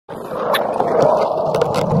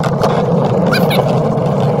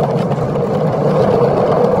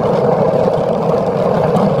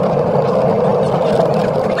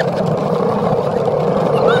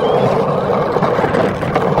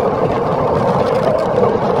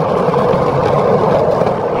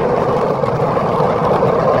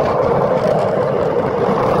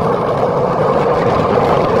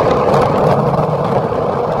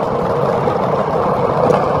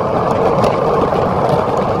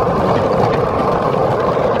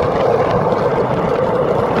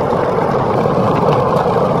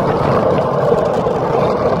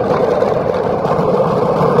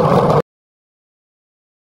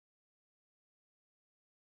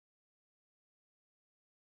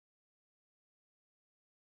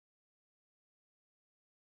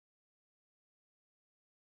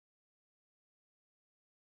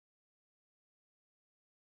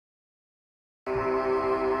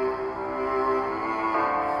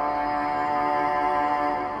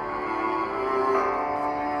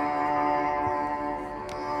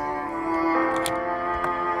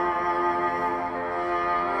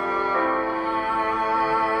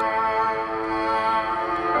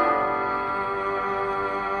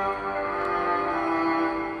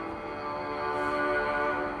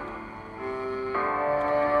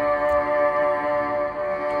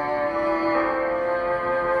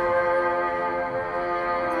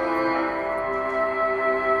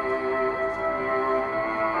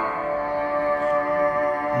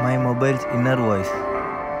my mobile's inner voice.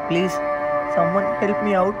 Please, someone help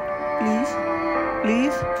me out. Please,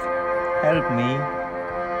 please, help me.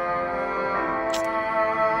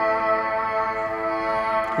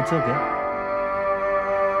 It's okay.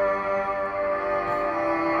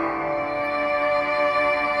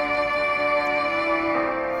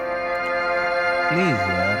 Please,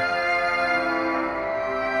 yaar.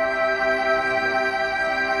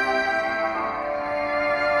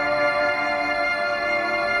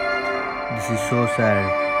 This is so sad.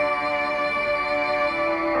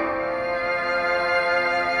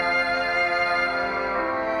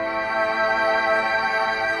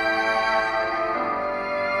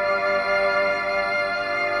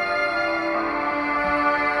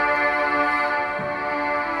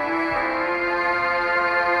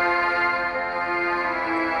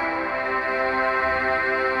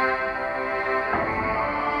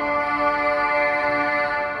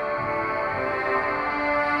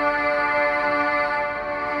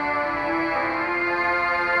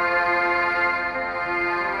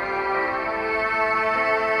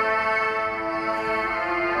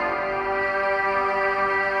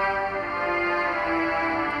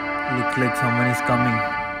 Looks like someone is coming.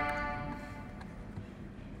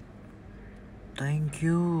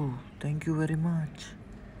 Thank you very much.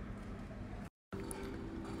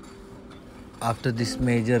 After this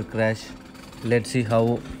major crash, let's see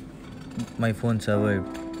how my phone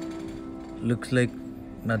survived. Looks like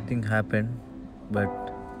nothing happened, but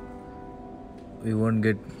we won't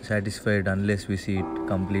get satisfied unless we see it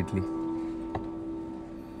completely.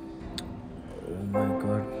 Oh my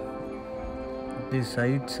god. The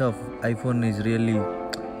sides of iPhone is really,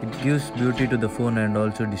 it gives beauty to the phone and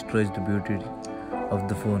also destroys the beauty of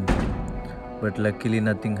the phone. But luckily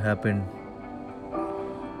nothing happened.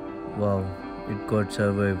 Wow, it got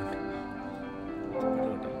survived.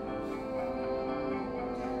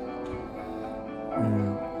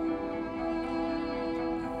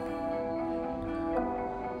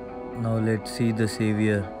 Now let's see the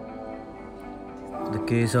savior, the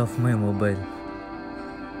case of my mobile.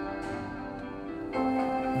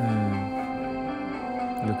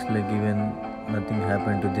 Looks like even nothing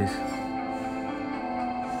happened to this.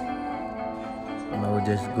 Now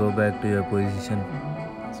just go back to your position.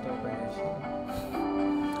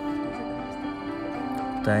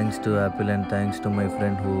 Thanks to Apple and thanks to my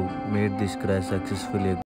friend who made this crash successfully.